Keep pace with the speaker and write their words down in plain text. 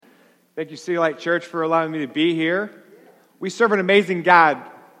Thank you, City Light Church, for allowing me to be here. We serve an amazing God.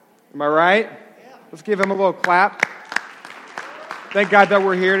 Am I right? Let's give him a little clap. Thank God that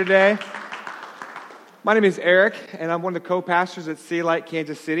we're here today. My name is Eric, and I'm one of the co-pastors at City Light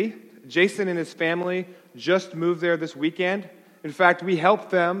Kansas City. Jason and his family just moved there this weekend. In fact, we helped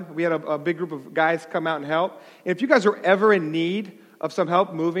them. We had a big group of guys come out and help. And if you guys are ever in need of some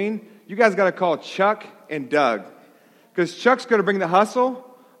help moving, you guys got to call Chuck and Doug. Because Chuck's going to bring the hustle,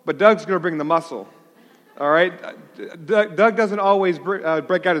 but Doug's going to bring the muscle. All right? Doug doesn't always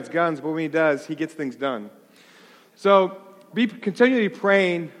break out his guns, but when he does, he gets things done. So be continually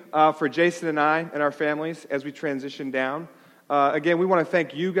praying for Jason and I and our families as we transition down. Again, we want to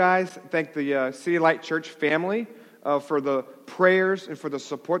thank you guys, thank the City Light Church family for the prayers and for the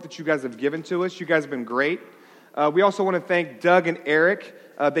support that you guys have given to us. You guys have been great. We also want to thank Doug and Eric.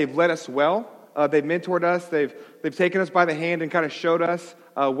 They've led us well. They've mentored us. They've taken us by the hand and kind of showed us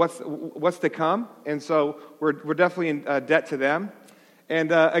what's to come. And so we're definitely in debt to them.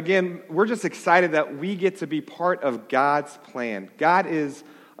 And again, we're just excited that we get to be part of God's plan. God is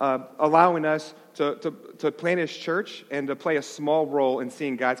allowing us to plant His church and to play a small role in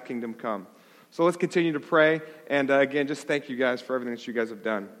seeing God's kingdom come. So let's continue to pray. And again, just thank you guys for everything that you guys have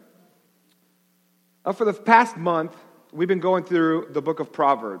done. For the past month, we've been going through the book of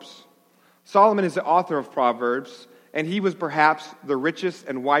Proverbs. Solomon is the author of Proverbs, and he was perhaps the richest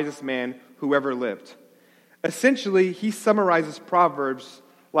and wisest man who ever lived. Essentially, he summarizes Proverbs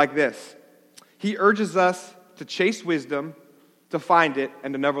like this. He urges us to chase wisdom, to find it,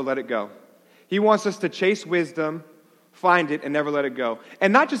 and to never let it go. He wants us to chase wisdom, find it, and never let it go.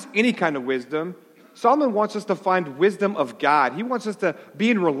 And not just any kind of wisdom. Solomon wants us to find wisdom of God. He wants us to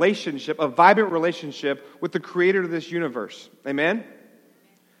be in relationship, a vibrant relationship with the creator of this universe. Amen?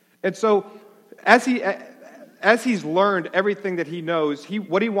 And so, as he's learned everything that he knows,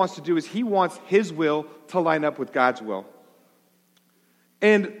 what he wants to do is he wants his will to line up with God's will.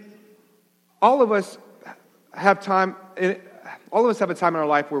 And all of us have a time in our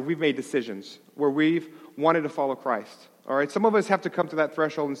life where we've made decisions, where we've wanted to follow Christ. All right, some of us have to come to that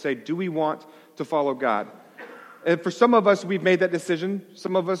threshold and say, do we want to follow God? And for some of us, we've made that decision.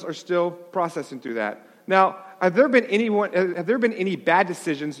 Some of us are still processing through that. Now, have there been any bad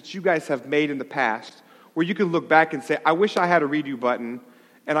decisions that you guys have made in the past where you can look back and say, I wish I had a redo button,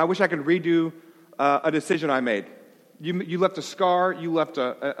 and I wish I could redo a decision I made? You left a scar, you left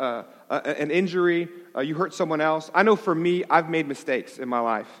an injury, you hurt someone else. I know for me, I've made mistakes in my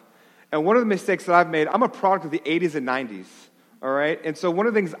life. And one of the mistakes that I've made, I'm a product of the 80s and 90s, all right? And so one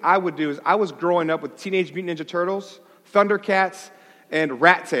of the things I would do is I was growing up with Teenage Mutant Ninja Turtles, Thundercats, and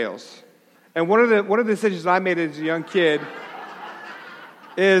Rat Tails. And one of the decisions I made as a young kid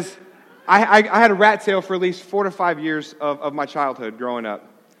is I had a rat tail for at least 4 to 5 years of my childhood growing up.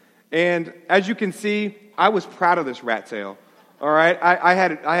 And as you can see, I was proud of this rat tail. All right, I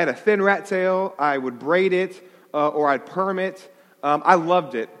had a thin rat tail. I would braid it or I'd perm it. I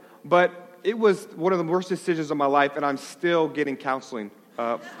loved it, but it was one of the worst decisions of my life, and I'm still getting counseling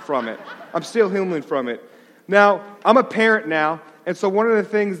from it. I'm still healing from it. Now I'm a parent now, and so one of the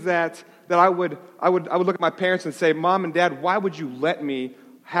things that I would look at my parents and say, Mom and Dad, why would you let me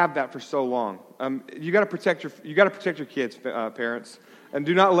have that for so long? You got to protect your kids, parents, and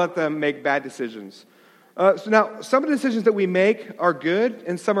do not let them make bad decisions. So now, some of the decisions that we make are good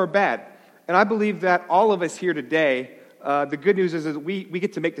and some are bad. And I believe that all of us here today, the good news is that we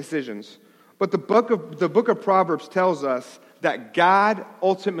get to make decisions. But the book of Proverbs tells us that God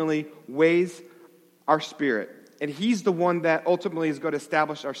ultimately weighs our spirit. And He's the one that ultimately is going to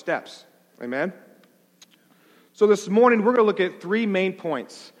establish our steps. Amen? So this morning, we're going to look at 3 main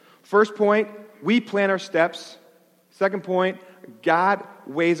points. First point, we plan our steps. Second point, God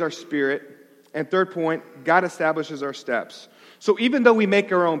weighs our spirit. And third point, God establishes our steps. So even though we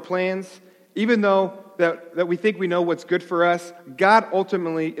make our own plans, even though that we think we know what's good for us, God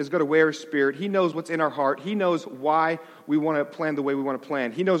ultimately is going to weigh our spirit. He knows what's in our heart. He knows why we want to plan the way we want to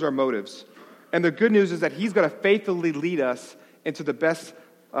plan. He knows our motives. And the good news is that He's going to faithfully lead us into the best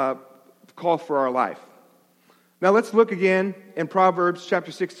call for our life. Now let's look again in Proverbs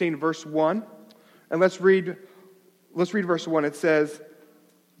chapter 16, verse 1. And let's read verse 1. It says,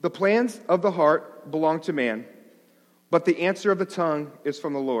 "The plans of the heart belong to man, but the answer of the tongue is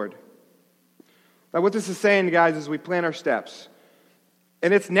from the Lord." Now what this is saying, guys, is we plan our steps.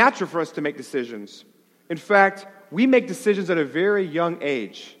 And it's natural for us to make decisions. In fact, we make decisions at a very young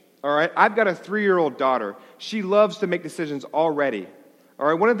age. All right? I've got a 3-year-old daughter. She loves to make decisions already. All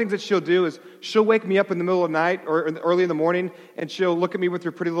right, one of the things that she'll do is she'll wake me up in the middle of the night or early in the morning, and she'll look at me with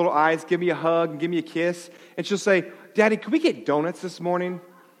her pretty little eyes, give me a hug, and give me a kiss, and she'll say, "Daddy, can we get donuts this morning?"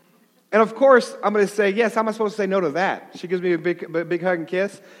 And of course, I'm going to say, yes, how am I supposed to say no to that? She gives me a big hug and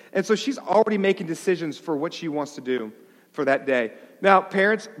kiss. And so she's already making decisions for what she wants to do for that day. Now,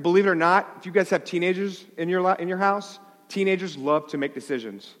 parents, believe it or not, if you guys have teenagers in your house, teenagers love to make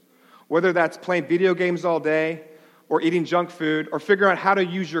decisions. Whether that's playing video games all day or eating junk food or figuring out how to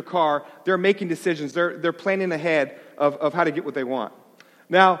use your car, they're making decisions. They're planning ahead of how to get what they want.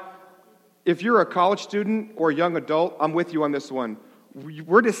 Now, if you're a college student or a young adult, I'm with you on this one.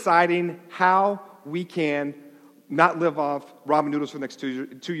 We're deciding how we can not live off ramen noodles for the next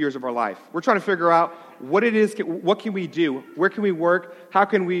 2 years of our life. We're trying to figure out what it is, what can we do, where can we work, how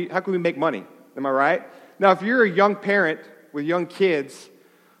can we make money? Am I right? Now, if you're a young parent with young kids,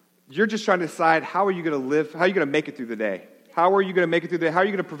 you're just trying to decide how are you going to live, how are you going to make it through the day? How are you going to make it through the day? How are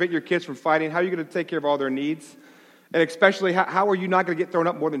you going to prevent your kids from fighting? How are you going to take care of all their needs? And especially, how are you not going to get thrown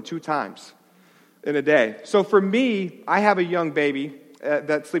up more than 2 times in a day? So for me, I have a young baby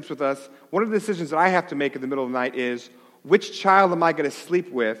that sleeps with us. One of the decisions that I have to make in the middle of the night is, which child am I going to sleep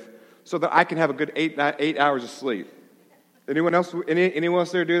with so that I can have a good 8 hours of sleep? Anyone else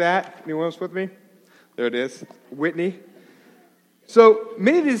there do that? Anyone else with me? There it is. Whitney. So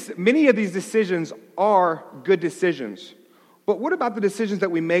many of these decisions are good decisions. But what about the decisions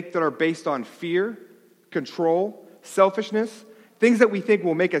that we make that are based on fear, control, selfishness, things that we think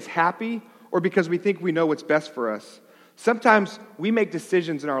will make us happy, or because we think we know what's best for us? Sometimes we make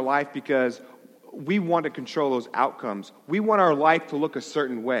decisions in our life because we want to control those outcomes. We want our life to look a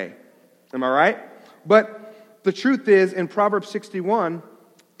certain way. Am I right? But the truth is, in Proverbs 61,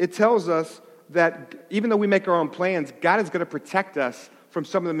 it tells us that even though we make our own plans, God is going to protect us from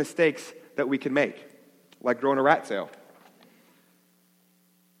some of the mistakes that we can make, like growing a rat tail.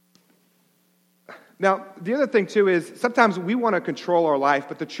 Now, the other thing, too, is sometimes we want to control our life,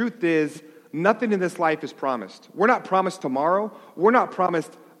 but the truth is, nothing in this life is promised. We're not promised tomorrow. We're not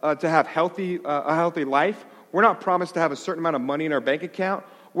promised to have a healthy life. We're not promised to have a certain amount of money in our bank account.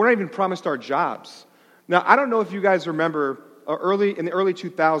 We're not even promised our jobs. Now, I don't know if you guys remember, in the early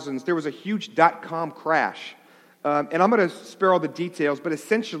 2000s, there was a huge dot-com crash. And I'm going to spare all the details, but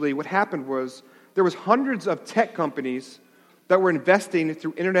essentially what happened was there was hundreds of tech companies that were investing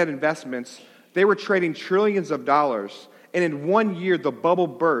through internet investments. They were trading trillions of dollars. And in 1 year, the bubble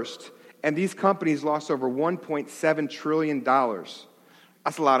burst. And these companies lost over $1.7 trillion.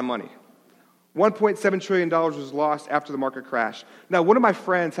 That's a lot of money. $1.7 trillion was lost after the market crashed. Now, one of my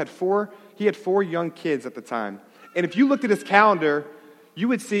friends had 4 young kids at the time. And if you looked at his calendar, you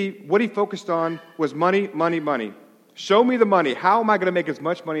would see what he focused on was money, money, money. Show me the money. How am I going to make as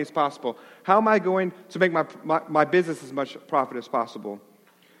much money as possible? How am I going to make my business as much profit as possible?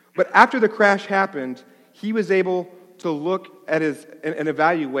 But after the crash happened, he was able to look at and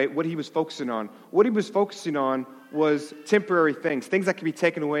evaluate what he was focusing on. What he was focusing on was temporary things that could be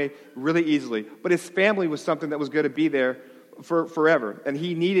taken away really easily. But his family was something that was going to be there for forever. And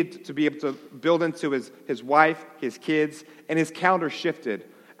he needed to be able to build into his wife, his kids, and his calendar shifted.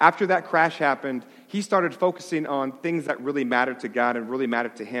 After that crash happened, he started focusing on things that really mattered to God and really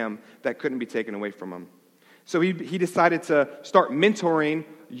mattered to him that couldn't be taken away from him. So he decided to start mentoring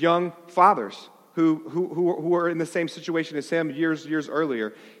young fathers who are in the same situation as him years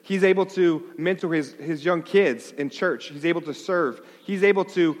earlier. He's able to mentor his young kids in church. He's able to serve. He's able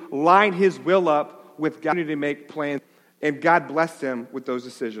to line his will up with God to make plans, and God blessed him with those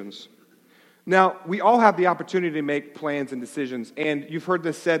decisions. Now, we all have the opportunity to make plans and decisions, and you've heard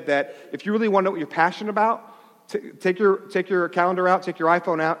this said that if you really want to know what you're passionate about, take your calendar out, take your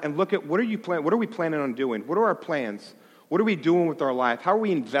iPhone out, and look at what are we planning on doing? What are our plans? What are we doing with our life? How are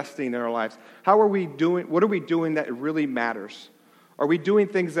we investing in our lives? What are we doing that really matters? Are we doing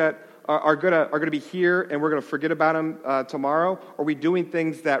things that are going to be here and we're going to forget about them tomorrow? Or are we doing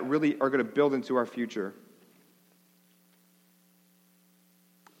things that really are going to build into our future?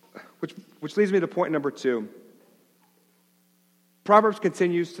 Which leads me to point number 2. Proverbs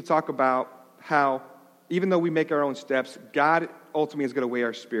continues to talk about how even though we make our own steps, God ultimately is going to weigh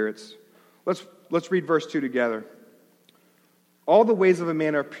our spirits. Let's read verse 2 together. All the ways of a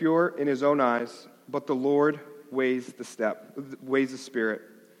man are pure in his own eyes, but the Lord weighs the spirit.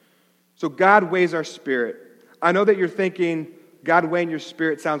 So God weighs our spirit. I know that you're thinking, God weighing your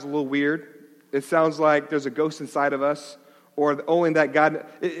spirit sounds a little weird. It sounds like there's a ghost inside of us, or only that God,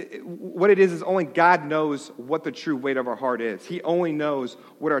 what it is only God knows what the true weight of our heart is. He only knows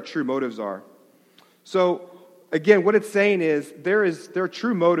what our true motives are. So, again, what it's saying is there are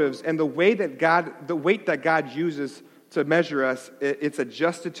true motives, and the weight that God uses to measure us, it's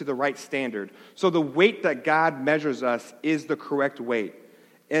adjusted to the right standard. So the weight that God measures us is the correct weight.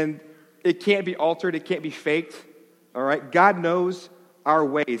 And it can't be altered, it can't be faked. All right? God knows our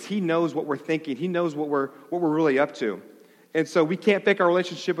ways. He knows what we're thinking. He knows what we're really up to. And so we can't fake our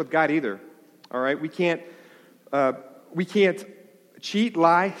relationship with God either. All right? We can't cheat,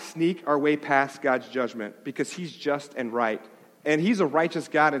 lie, sneak our way past God's judgment because he's just and right. And he's a righteous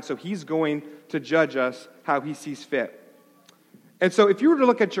God, and so he's going to judge us how he sees fit. And so if you were to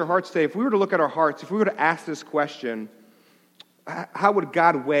look at your hearts today, if we were to look at our hearts, if we were to ask this question, how would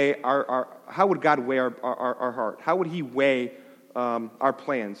God weigh our heart? How would he weigh our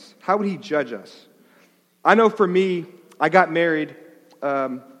plans? How would he judge us? I know for me, I got married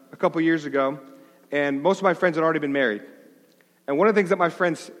a couple years ago, and most of my friends had already been married. And one of the things that my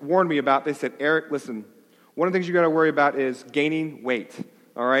friends warned me about, they said, Eric, listen, one of the things you got to worry about is gaining weight.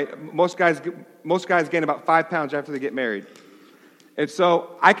 All right? Most guys gain about 5 pounds after they get married. And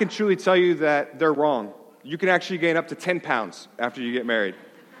so I can truly tell you that they're wrong. You can actually gain up to 10 pounds after you get married.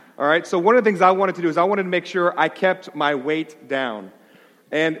 All right? So one of the things I wanted to do is I wanted to make sure I kept my weight down.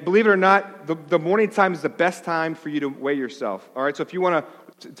 And believe it or not, the morning time is the best time for you to weigh yourself. All right? So if you want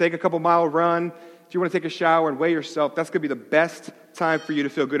to take a couple-mile run, if you want to take a shower and weigh yourself, that's going to be the best time for you to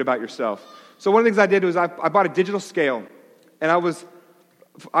feel good about yourself. So one of the things I did was I bought a digital scale. And I was,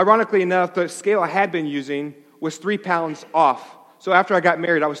 ironically enough, the scale I had been using was 3 pounds off. So after I got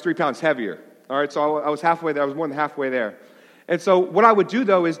married, I was 3 pounds heavier. All right, so I was halfway there. I was more than halfway there. And so what I would do,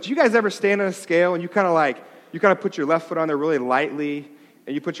 though, is do you guys ever stand on a scale and you kind of put your left foot on there really lightly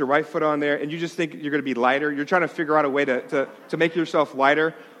and you put your right foot on there and you just think you're going to be lighter? You're trying to figure out a way to make yourself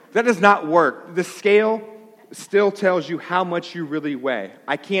lighter. That does not work. The scale still tells you how much you really weigh.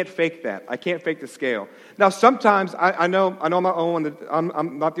 I can't fake that. I can't fake the scale. Now, sometimes, I know I'm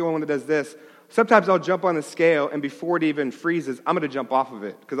not the only one that does this. Sometimes I'll jump on the scale, and before it even freezes, I'm going to jump off of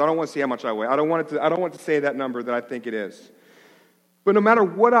it because I don't want to see how much I weigh. I don't want to say that number that I think it is. But no matter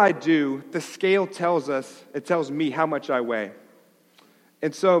what I do, the scale tells me how much I weigh.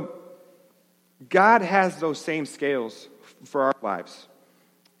 And so God has those same scales for our lives.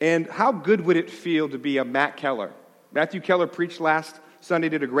 And how good would it feel to be a Matt Keller? Matthew Keller preached last Sunday,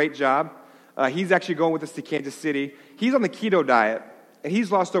 did a great job. He's actually going with us to Kansas City. He's on the keto diet, and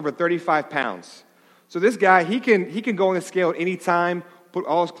he's lost over 35 pounds. So this guy, he can go on the scale at any time, put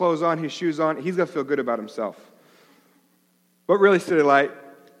all his clothes on, his shoes on. He's going to feel good about himself. But really, City Light,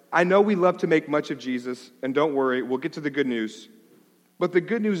 I know we love to make much of Jesus, and don't worry, we'll get to the good news. But the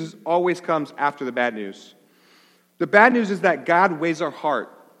good news always comes after the bad news. The bad news is that God weighs our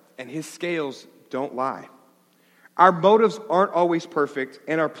heart, and his scales don't lie. Our motives aren't always perfect,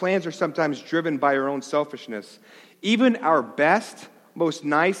 and our plans are sometimes driven by our own selfishness. Even our best, most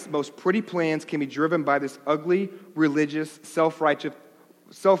nice, most pretty plans can be driven by this ugly, religious, self-righteous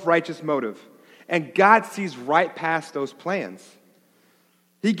motive. And God sees right past those plans.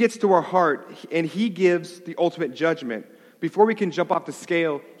 He gets to our heart, and he gives the ultimate judgment. Before we can jump off the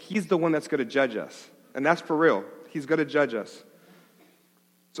scale, he's the one that's going to judge us. And that's for real. He's going to judge us.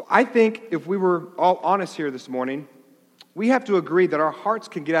 So I think if we were all honest here this morning, we have to agree that our hearts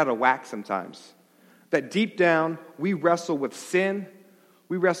can get out of whack sometimes. That deep down, we wrestle with sin,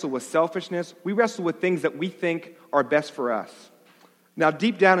 we wrestle with selfishness, we wrestle with things that we think are best for us. Now,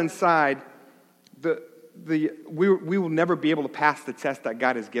 deep down inside, we will never be able to pass the test that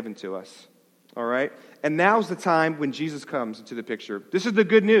God has given to us. All right? And now's the time when Jesus comes into the picture. This is the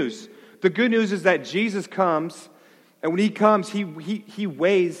good news. The good news is that Jesus comes, and when he comes, he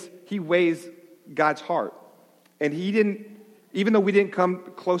weighs God's heart. And he didn't, even though we didn't come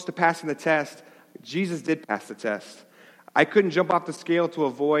close to passing the test, Jesus did pass the test. I couldn't jump off the scale to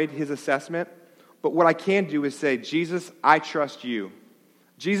avoid his assessment, but what I can do is say, Jesus, I trust you.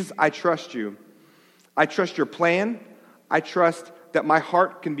 Jesus, I trust you. I trust your plan. I trust that my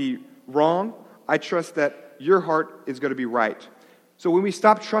heart can be wrong. I trust that your heart is going to be right. So when we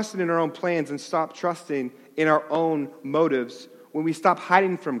stop trusting in our own plans and stop trusting in our own motives, when we stop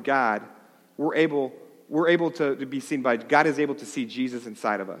hiding from God, we're able to be seen by God. Is able to see Jesus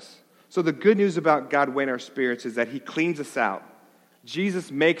inside of us. So the good news about God weighing our spirits is that he cleans us out. Jesus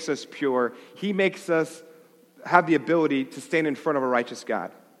makes us pure. He makes us have the ability to stand in front of a righteous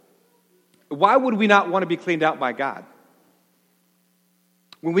God. Why would we not want to be cleaned out by God?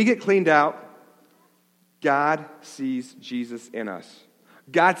 When we get cleaned out, God sees Jesus in us.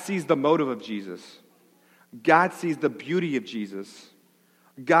 God sees the motive of Jesus. God sees the beauty of Jesus.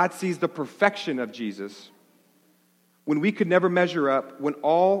 God sees the perfection of Jesus. When we could never measure up, when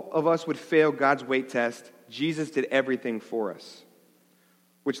all of us would fail God's weight test, Jesus did everything for us.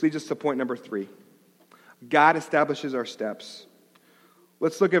 Which leads us to point number 3. God establishes our steps.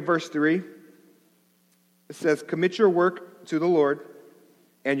 Let's look at verse 3. It says, commit your work to the Lord,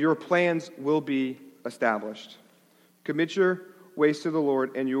 and your plans will be established. Commit your ways to the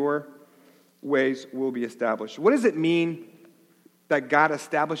Lord, and your ways will be established. What does it mean that God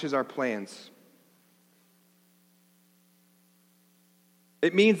establishes our plans?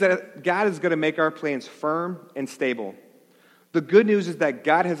 It means that God is going to make our plans firm and stable. The good news is that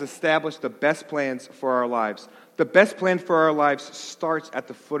God has established the best plans for our lives. The best plan for our lives starts at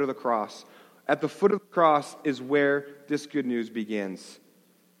the foot of the cross. At the foot of the cross is where this good news begins.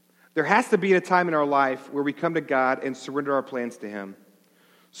 There has to be a time in our life where we come to God and surrender our plans to Him.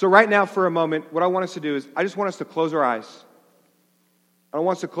 So right now, for a moment, what I want us to do is I just want us to close our eyes. I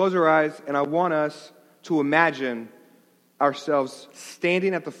want us to close our eyes, and I want us to imagine ourselves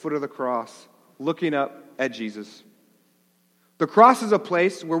standing at the foot of the cross, looking up at Jesus. The cross is a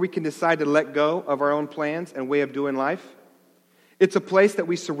place where we can decide to let go of our own plans and way of doing life. It's a place that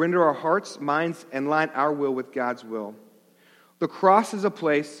we surrender our hearts, minds, and line our will with God's will. The cross is a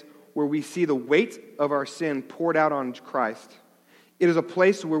place where we see the weight of our sin poured out on Christ. It is a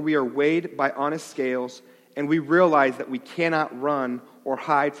place where we are weighed by honest scales, and we realize that we cannot run or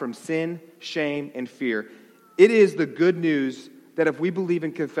hide from sin, shame, and fear. It is the good news that if we believe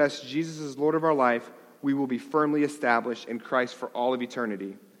and confess Jesus as Lord of our life, we will be firmly established in Christ for all of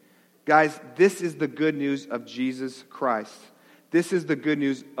eternity. Guys, this is the good news of Jesus Christ. This is the good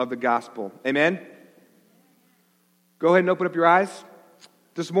news of the gospel. Amen? Go ahead and open up your eyes.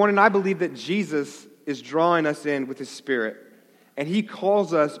 This morning, I believe that Jesus is drawing us in with His Spirit, and He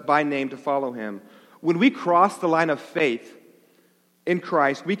calls us by name to follow Him. When we cross the line of faith in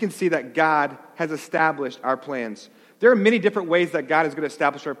Christ, we can see that God has established our plans. There are many different ways that God is going to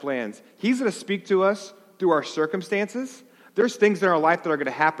establish our plans. He's going to speak to us through our circumstances. There's things in our life that are going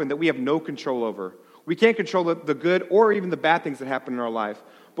to happen that we have no control over. We can't control the good or even the bad things that happen in our life.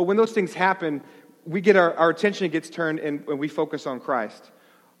 But when those things happen, we get our attention gets turned and we focus on Christ.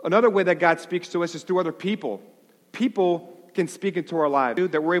 Another way that God speaks to us is through other people. People can speak into our lives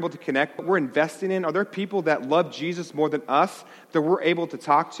that we're able to connect, that we're investing in. Are there people that love Jesus more than us that we're able to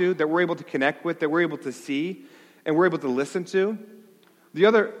talk to, that we're able to connect with, that we're able to see, and we're able to listen to?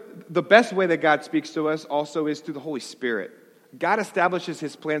 The best way that God speaks to us also is through the Holy Spirit. God establishes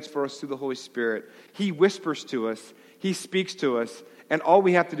His plans for us through the Holy Spirit. He whispers to us. He speaks to us. And all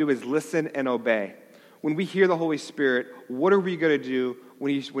we have to do is listen and obey. When we hear the Holy Spirit, what are we going to do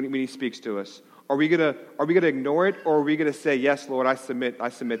when He speaks to us? Are we going to ignore it, or are we going to say, yes, Lord, I submit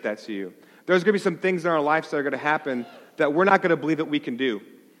that to you? There's going to be some things in our lives that are going to happen that we're not going to believe that we can do.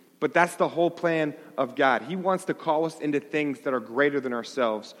 But that's the whole plan of God. He wants to call us into things that are greater than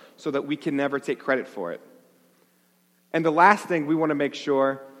ourselves so that we can never take credit for it. And the last thing we want to make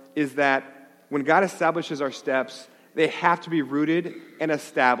sure is that when God establishes our steps, they have to be rooted and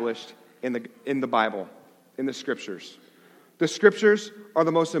established in the Bible, in the Scriptures. The Scriptures are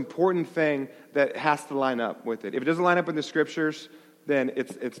the most important thing that has to line up with it. If it doesn't line up with the Scriptures, then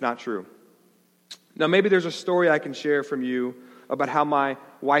it's not true. Now, maybe there's a story I can share from you about how my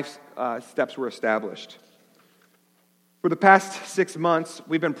wife's steps were established. For the past 6 months,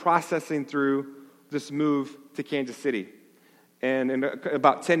 we've been processing through this move to Kansas City. And in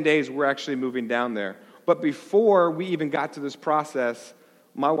about 10 days, we're actually moving down there. But before we even got to this process,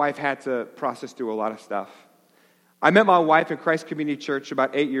 my wife had to process through a lot of stuff. I met my wife in Christ Community Church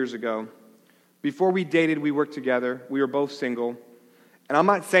about 8 years ago. Before we dated, we worked together. We were both single. And I'm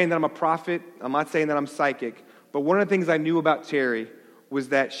not saying that I'm a prophet. I'm not saying that I'm psychic. But one of the things I knew about Terry was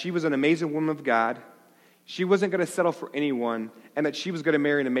that she was an amazing woman of God. She wasn't going to settle for anyone, and that she was going to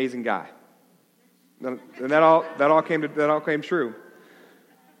marry an amazing guy. And that all came true.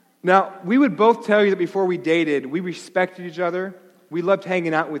 Now, we would both tell you that before we dated, we respected each other. We loved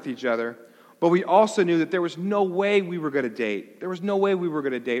hanging out with each other. But we also knew that there was no way we were going to date. There was no way we were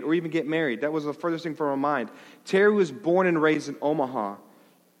going to date or even get married. That was the furthest thing from our mind. Terry was born and raised in Omaha.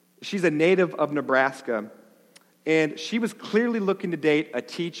 She's a native of Nebraska. And she was clearly looking to date a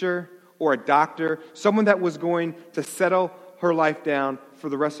teacher or a doctor, someone that was going to settle her life down for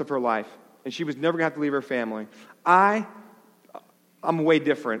the rest of her life. And she was never going to have to leave her family. I'm way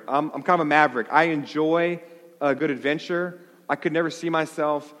different. I'm kind of a maverick. I enjoy a good adventure. I could never see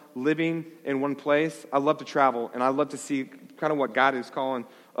myself living in one place. I love to travel, and I love to see kind of what God is calling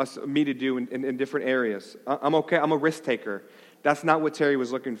me to do in different areas. I'm okay. I'm a risk taker. That's not what Terry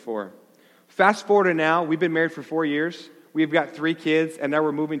was looking for. Fast forward to now, we've been married for 4 years. We've got 3 kids, and now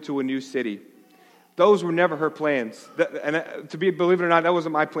we're moving to a new city. Those were never her plans. Believe it or not, that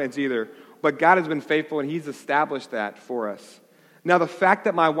wasn't my plans either. But God has been faithful, and He's established that for us. Now, the fact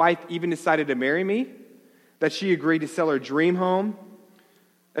that my wife even decided to marry me, that she agreed to sell her dream home,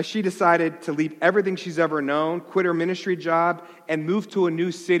 that she decided to leave everything she's ever known, quit her ministry job, and move to a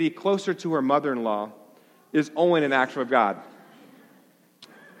new city closer to her mother-in-law, is only an act of God.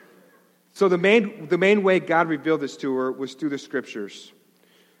 So the main way God revealed this to her was through the scriptures.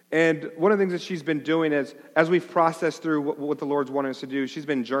 And one of the things that she's been doing is, as we've processed through what the Lord's wanting us to do, she's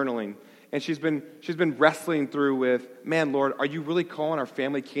been journaling. And she's been wrestling through with, man, Lord, are you really calling our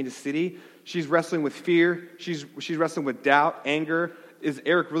family Kansas City? She's wrestling with fear. She's wrestling with doubt, anger. Is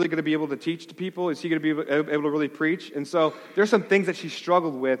Eric really going to be able to teach to people? Is he going to be able to really preach? And so there's some things that she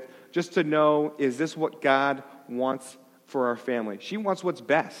struggled with just to know, is this what God wants for our family? She wants what's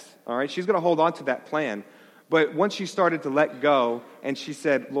best, all right? She's going to hold on to that plan. But once she started to let go and she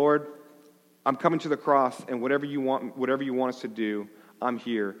said, Lord, I'm coming to the cross, and whatever you want us to do, I'm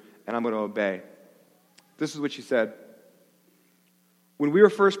here, and I'm going to obey. This is what she said. When we were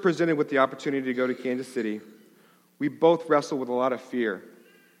first presented with the opportunity to go to Kansas City, we both wrestled with a lot of fear.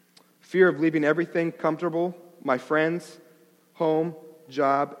 Fear of leaving everything comfortable, my friends, home,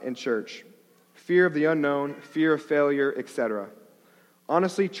 job, and church. Fear of the unknown, fear of failure, etc.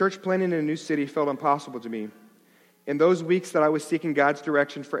 Honestly, church planning in a new city felt impossible to me. In those weeks that I was seeking God's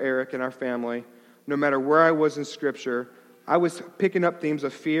direction for Eric and our family, no matter where I was in Scripture, I was picking up themes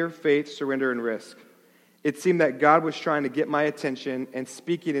of fear, faith, surrender, and risk. It seemed that God was trying to get my attention and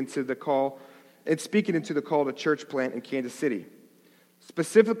speaking into the call to church plant in Kansas City.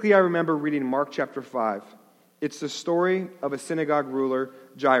 Specifically, I remember reading Mark chapter 5. It's the story of a synagogue ruler,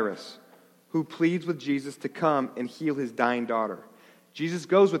 Jairus, who pleads with Jesus to come and heal his dying daughter. Jesus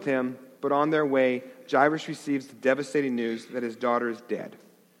goes with him, but on their way, Jairus receives the devastating news that his daughter is dead.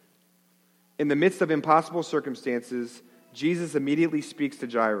 In the midst of impossible circumstances, Jesus immediately speaks to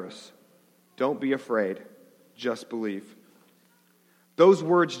Jairus. Don't be afraid, just believe. Those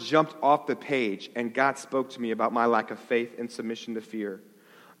words jumped off the page, and God spoke to me about my lack of faith and submission to fear.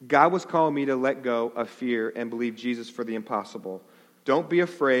 God was calling me to let go of fear and believe Jesus for the impossible. Don't be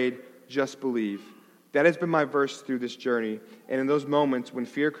afraid, just believe. That has been my verse through this journey. And in those moments when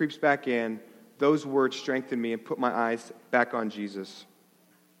fear creeps back in, those words strengthen me and put my eyes back on Jesus.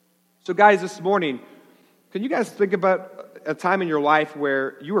 So guys, this morning, can you guys think about a time in your life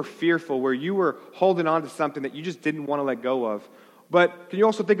where you were fearful, where you were holding on to something that you just didn't want to let go of? But can you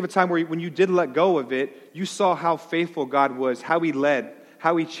also think of a time where when you did let go of it, you saw how faithful God was, how He led,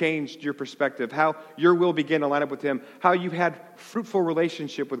 how He changed your perspective, how your will began to line up with Him, how you had fruitful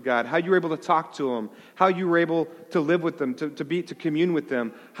relationship with God, how you were able to talk to Him, how you were able to live with them, to commune with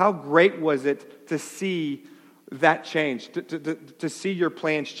them. How great was it to see that change, to see your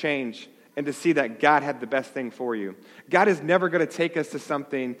plans change, and to see that God had the best thing for you. God is never going to take us to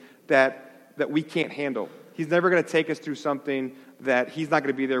something that we can't handle. He's never going to take us through something that He's not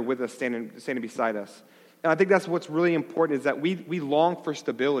going to be there with us, standing beside us. And I think that's what's really important, is that we long for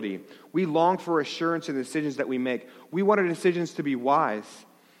stability. We long for assurance in the decisions that we make. We want our decisions to be wise.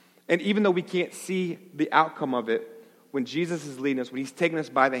 And even though we can't see the outcome of it, when Jesus is leading us, when He's taking us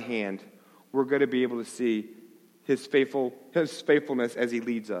by the hand, we're going to be able to see His faithfulness as He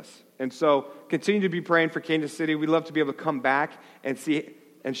leads us. And so continue to be praying for Kansas City. We'd love to be able to come back and see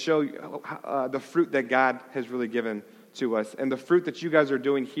and show the fruit that God has really given to us. And the fruit that you guys are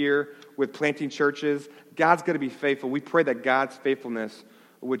doing here with planting churches, God's going to be faithful. We pray that God's faithfulness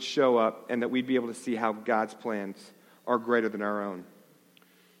would show up and that we'd be able to see how God's plans are greater than our own.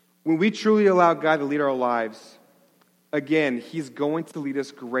 When we truly allow God to lead our lives, again, He's going to lead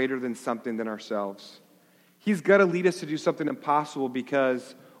us greater than something than ourselves. He's got to lead us to do something impossible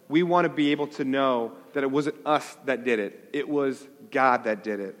because we want to be able to know that it wasn't us that did it. It was God that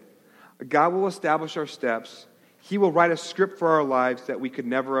did it. God will establish our steps. He will write a script for our lives that we could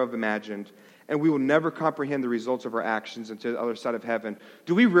never have imagined, and we will never comprehend the results of our actions until the other side of heaven.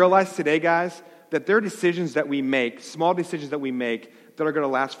 Do we realize today, guys, that there are decisions that we make, small decisions that we make, that are going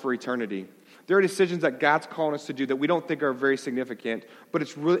to last for eternity? There are decisions that God's calling us to do that we don't think are very significant, but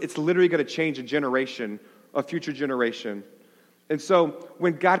it's literally going to change a generation, a future generation. And so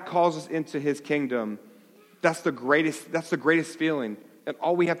when God calls us into His kingdom, that's the greatest feeling. And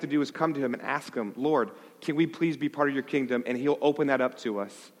all we have to do is come to Him and ask Him, Lord, can we please be part of your kingdom? And He'll open that up to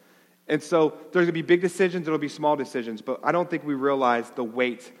us. And so there's going to be big decisions, there'll be small decisions, but I don't think we realize the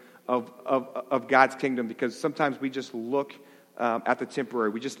weight of God's kingdom, because sometimes we just look at the temporary.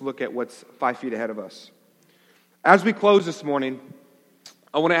 We just look at what's 5 feet ahead of us. As we close this morning,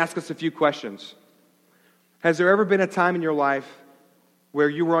 I want to ask us a few questions. Has there ever been a time in your life where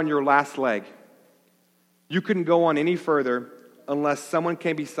you were on your last leg? You couldn't go on any further unless someone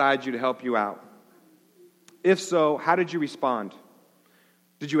came beside you to help you out. If so, how did you respond?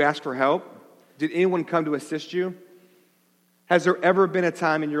 Did you ask for help? Did anyone come to assist you? Has there ever been a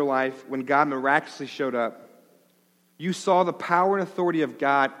time in your life when God miraculously showed up? You saw the power and authority of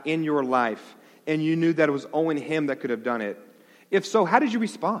God in your life, and you knew that it was only Him that could have done it. If so, how did you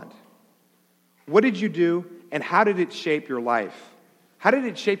respond? What did you do, and how did it shape your life? How did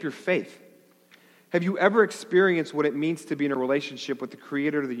it shape your faith? Have you ever experienced what it means to be in a relationship with the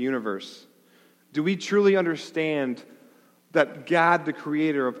creator of the universe? Do we truly understand that God, the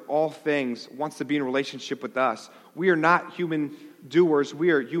creator of all things, wants to be in a relationship with us? We are not human doers.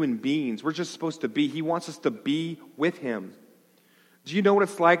 We are human beings. We're just supposed to be. He wants us to be with him. Do you know what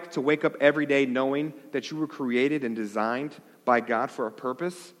it's like to wake up every day knowing that you were created and designed by God for a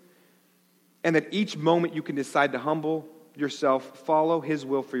purpose? And that each moment you can decide to humble yourself, follow his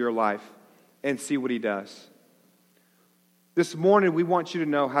will for your life, and see what he does. This morning, we want you to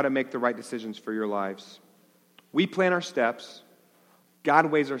know how to make the right decisions for your lives. We plan our steps. God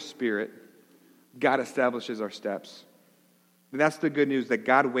weighs our spirit. God establishes our steps. And that's the good news, that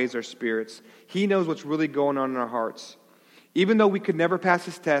God weighs our spirits. He knows what's really going on in our hearts. Even though we could never pass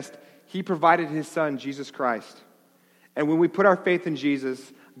his test, he provided his son, Jesus Christ. And when we put our faith in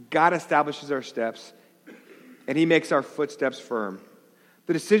Jesus, God establishes our steps, and he makes our footsteps firm.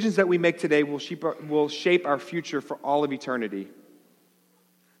 The decisions that we make today will shape our future for all of eternity.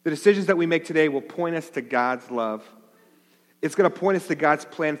 The decisions that we make today will point us to God's love. It's going to point us to God's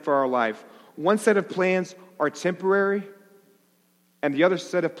plan for our life. One set of plans are temporary, and the other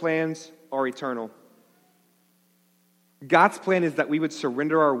set of plans are eternal. God's plan is that we would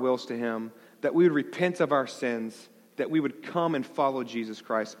surrender our wills to him, that we would repent of our sins, that we would come and follow Jesus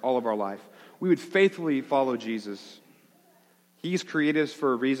Christ all of our life. We would faithfully follow Jesus. He's created us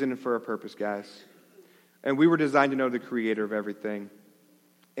for a reason and for a purpose, guys. And we were designed to know the creator of everything.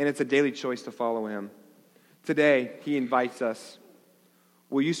 And it's a daily choice to follow him. Today, he invites us.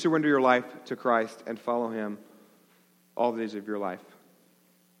 Will you surrender your life to Christ and follow him all the days of your life?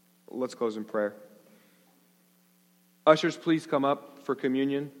 Let's close in prayer. Ushers, please come up for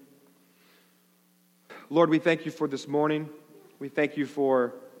communion. Lord, we thank you for this morning. We thank you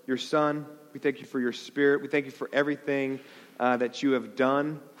for your Son. We thank you for your Spirit. We thank you for everything that you have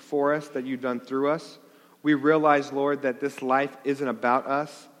done for us, that you've done through us. We realize, Lord, that this life isn't about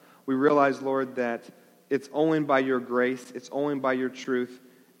us. We realize, Lord, that it's only by your grace, it's only by your truth,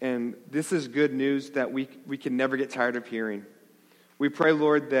 and this is good news that we can never get tired of hearing. We pray,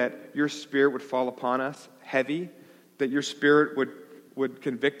 Lord, that your Spirit would fall upon us heavy, that your Spirit would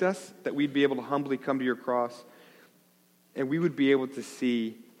convict us, that we'd be able to humbly come to your cross, and we would be able to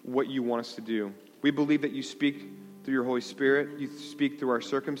see what you want us to do. We believe that you speak through your Holy Spirit, you speak through our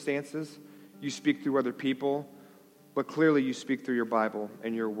circumstances, you speak through other people, but clearly you speak through your Bible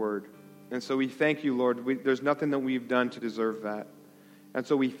and your word. And so we thank you, Lord. There's nothing that we've done to deserve that. And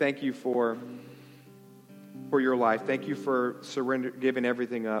so we thank you for your life. Thank you for giving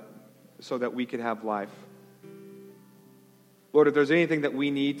everything up so that we could have life. Lord, if there's anything that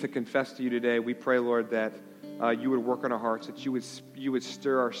we need to confess to you today, we pray, Lord, that you would work on our hearts, that you would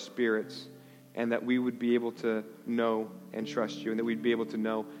stir our spirits, and that we would be able to know and trust you, and that we'd be able to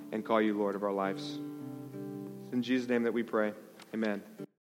know and call you Lord of our lives. It's in Jesus' name that we pray. Amen.